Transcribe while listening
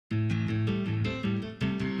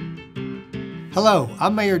Hello,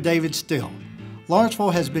 I'm Mayor David Still.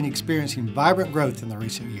 Lawrenceville has been experiencing vibrant growth in the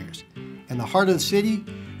recent years. In the heart of the city,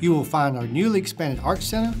 you will find our newly expanded Arts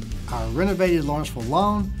Center, our renovated Lawrenceville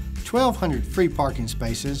Lawn, 1,200 free parking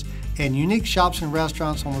spaces, and unique shops and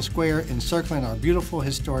restaurants on the square encircling our beautiful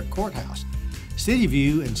historic courthouse. City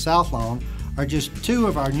View and South Lawn are just two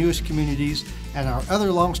of our newest communities, and our other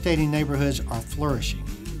long-standing neighborhoods are flourishing.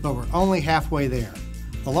 But we're only halfway there.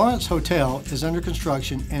 The Lawrence Hotel is under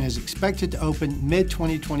construction and is expected to open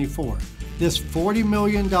mid-2024. This $40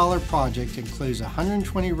 million project includes a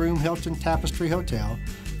 120-room Hilton Tapestry Hotel,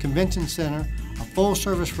 convention center, a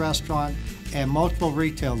full-service restaurant, and multiple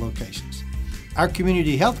retail locations. Our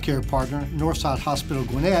community healthcare partner, Northside Hospital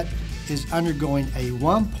Gwinnett, is undergoing a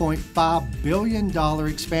 $1.5 billion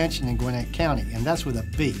expansion in Gwinnett County, and that's with a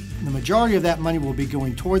B. The majority of that money will be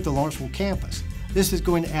going toward the Lawrenceville campus. This is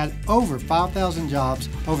going to add over 5,000 jobs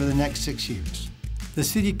over the next 6 years. The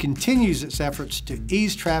city continues its efforts to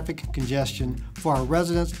ease traffic and congestion for our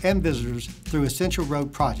residents and visitors through essential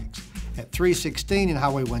road projects. At 316 and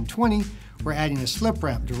Highway 120, we're adding a slip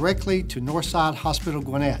ramp directly to Northside Hospital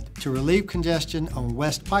Gwinnett to relieve congestion on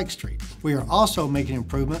West Pike Street. We are also making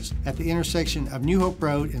improvements at the intersection of New Hope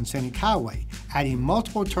Road and Scenic Highway, adding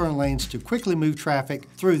multiple turn lanes to quickly move traffic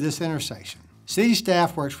through this intersection. City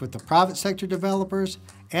staff works with the private sector developers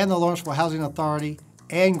and the Lawrenceville Housing Authority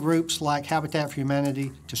and groups like Habitat for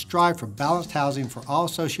Humanity to strive for balanced housing for all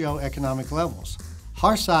socioeconomic levels.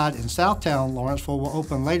 Hearthside in Southtown Lawrenceville will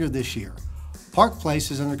open later this year. Park Place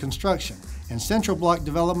is under construction, and Central Block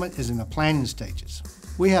development is in the planning stages.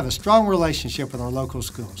 We have a strong relationship with our local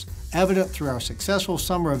schools, evident through our successful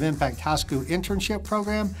Summer of Impact High School internship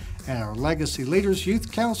program and our Legacy Leaders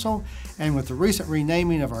Youth Council, and with the recent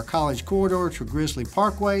renaming of our college corridor to Grizzly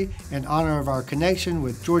Parkway in honor of our connection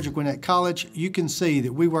with Georgia Gwinnett College, you can see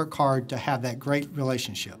that we work hard to have that great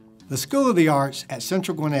relationship. The School of the Arts at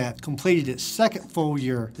Central Gwinnett completed its second full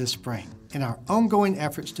year this spring. In our ongoing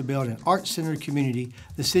efforts to build an arts-centered community,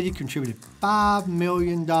 the city contributed $5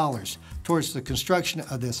 million towards the construction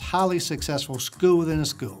of this highly successful school within a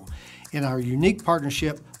school in our unique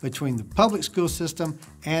partnership between the public school system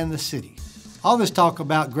and the city. All this talk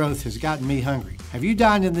about growth has gotten me hungry. Have you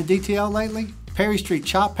dined in the DTL lately? Perry Street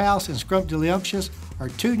Chop House and Scrumptious are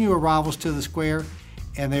two new arrivals to the square,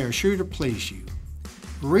 and they are sure to please you.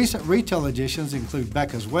 Recent retail additions include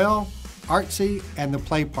Becca's Well, Artsy, and the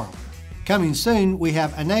Play Parlor. Coming soon, we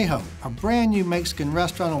have Anejo, a brand new Mexican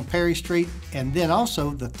restaurant on Perry Street, and then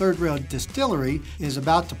also the Third Rail Distillery is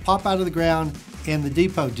about to pop out of the ground in the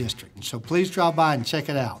Depot District, so please drop by and check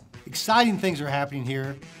it out. Exciting things are happening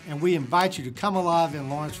here, and we invite you to come alive in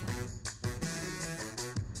Lawrenceville.